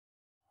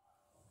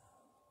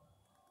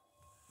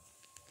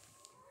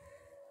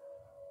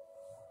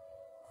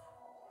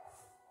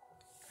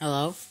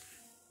Hello?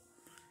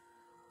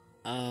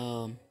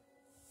 Um,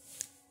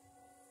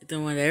 is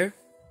anyone there?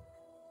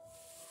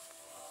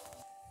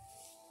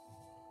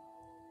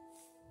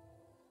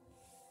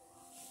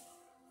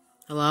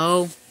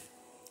 Hello?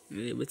 I'm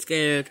a bit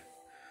scared.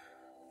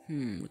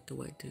 What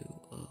do I do?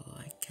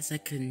 I guess I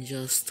can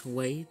just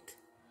wait.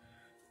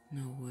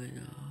 No, wait,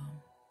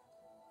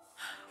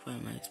 what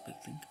am I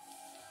expecting?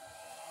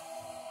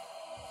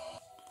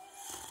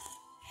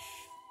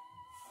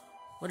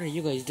 What are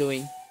you guys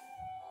doing?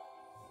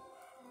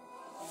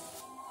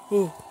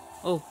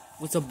 Oh,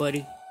 what's up,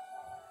 buddy?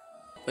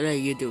 What are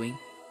you doing?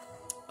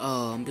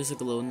 Oh, I'm just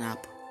like a little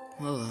nap.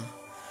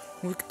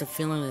 Look at the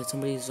feeling that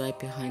somebody's right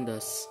behind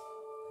us.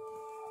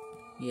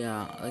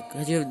 Yeah, like,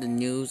 did you hear the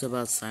news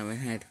about Siren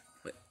Head?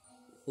 Wait,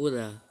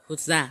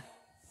 who's that?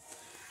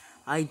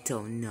 I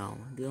don't know.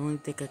 The only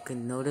thing I could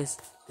notice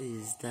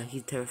is that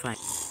he's terrifying.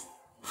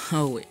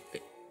 Oh, wait.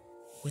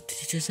 What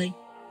did you just say?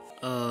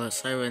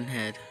 Siren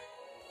Head.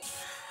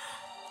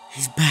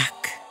 He's back.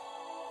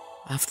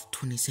 After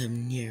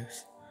 27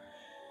 years.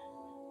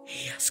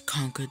 He has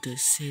conquered the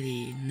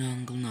city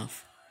long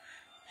enough.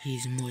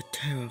 He's more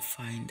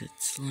terrifying than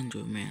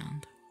Slender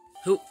Man.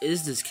 Who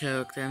is this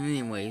character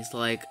anyways?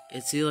 Like,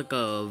 is he like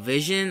a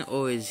Vision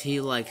or is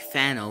he like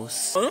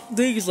Thanos? I don't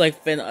think he's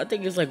like Thanos. I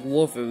think he's like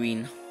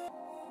Wolverine.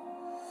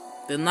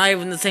 They're not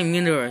even the same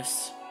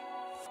universe.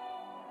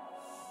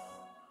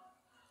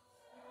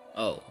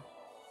 Oh.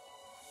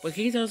 Wait,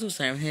 can you tell us who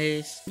Siren Head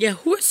is? Yeah,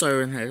 who is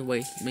Siren Head?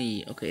 Wait,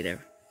 me. Okay,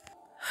 there.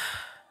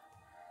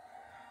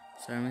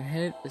 Siren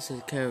Head is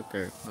a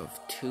character of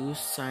two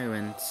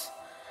sirens.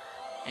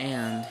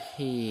 And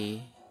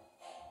he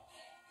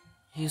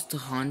used to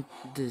haunt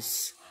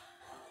these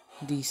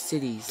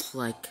cities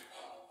like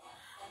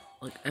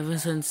ever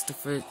since the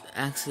first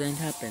accident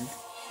happened.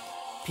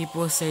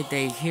 People say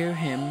they hear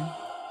him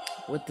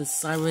with the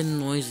siren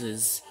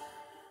noises,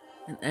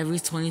 and every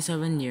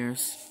 27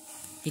 years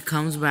he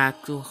comes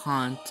back to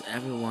haunt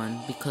everyone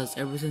because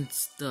ever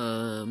since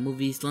the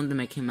movie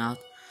Slenderman came out,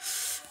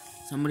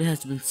 somebody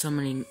has been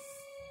summoning,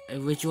 a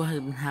ritual has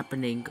been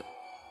happening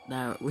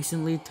that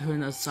recently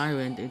turned a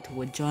siren into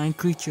a giant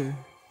creature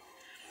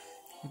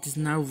which is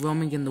now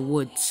roaming in the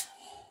woods.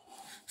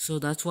 So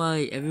that's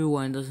why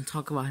everyone doesn't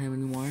talk about him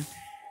anymore.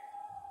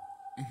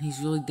 And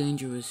he's really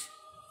dangerous.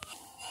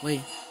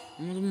 Wait,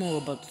 I want to know more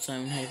about the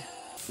Siren Head.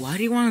 Why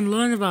do you want to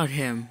learn about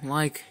him?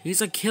 Like,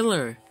 he's a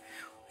killer.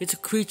 He's a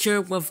creature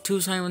with two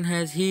siren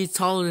heads. He's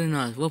taller than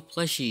us. We're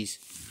plushies.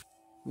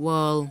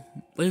 Well,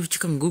 what if you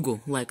check on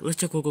Google? Like, let's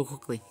check Google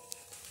quickly.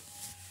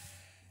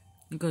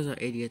 You guys are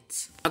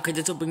idiots. Okay,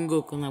 let's open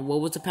Google. Now,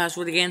 what was the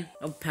password again?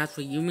 Oh,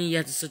 password. You mean you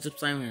have to search up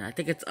Siren Head? I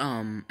think it's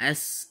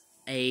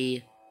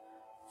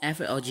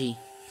SAFLG.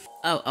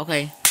 Oh,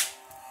 okay.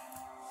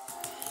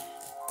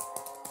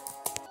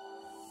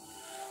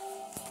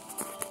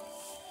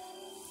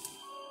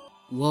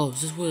 Whoa,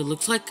 is this what it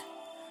looks like?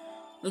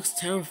 Looks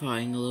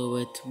terrifying a little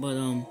bit, but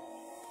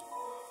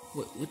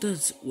wait,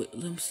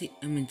 let me see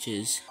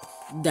images.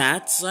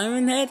 That's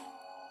Siren Head?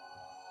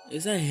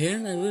 Is that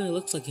him? That really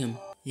looks like him.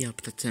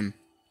 Yep, that's him.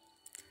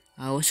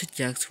 I would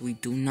suggest we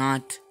do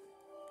not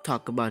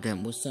talk about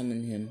him or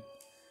summon him.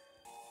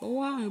 But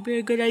wow, it'd be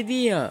a good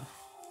idea.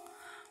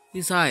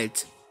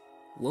 Besides,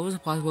 what was the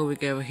possible we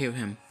could ever hear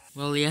him?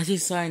 Well, he has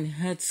these siren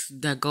heads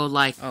that go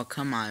like, oh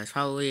come on, it's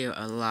probably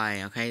a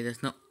lie, okay?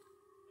 There's no...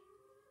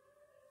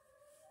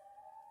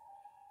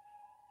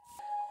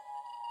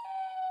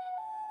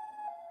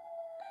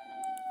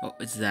 Oh,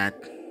 it's that.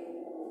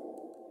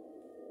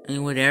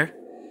 Anyone there?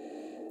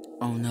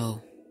 Oh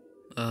no.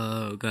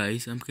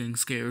 Guys, I'm getting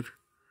scared.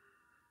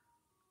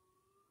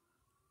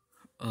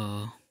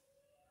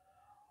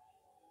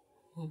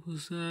 What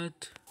was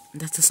that?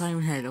 That's the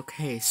Siren Head,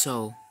 okay,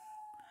 so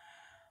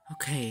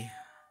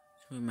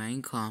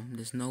remain calm.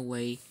 There's no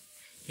way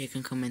he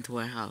can come into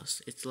our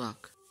house. It's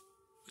locked.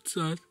 What's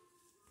that?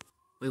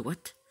 Wait,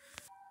 what?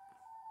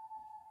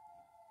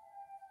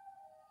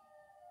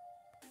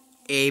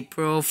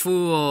 April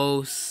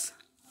Fools.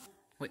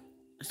 Wait,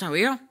 it's not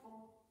real?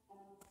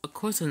 Of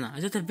course it's not.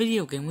 It's just a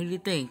video game. What do you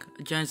think?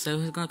 A giant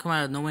cyber is gonna come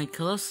out of nowhere and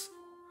kill us?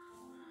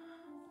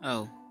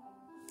 Oh.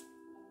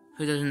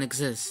 Who doesn't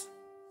exist?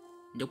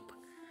 Nope.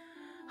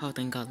 Oh,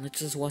 thank God. Let's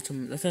just watch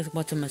him. Let's just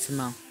watch him mess him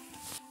out.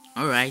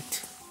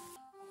 Alright.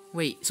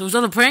 Wait, so is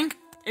that a prank?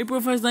 April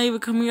 1st not even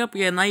coming up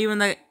yet. Not even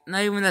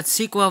that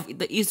sequel of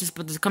the Easter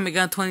Split is coming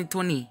out in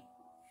 2020.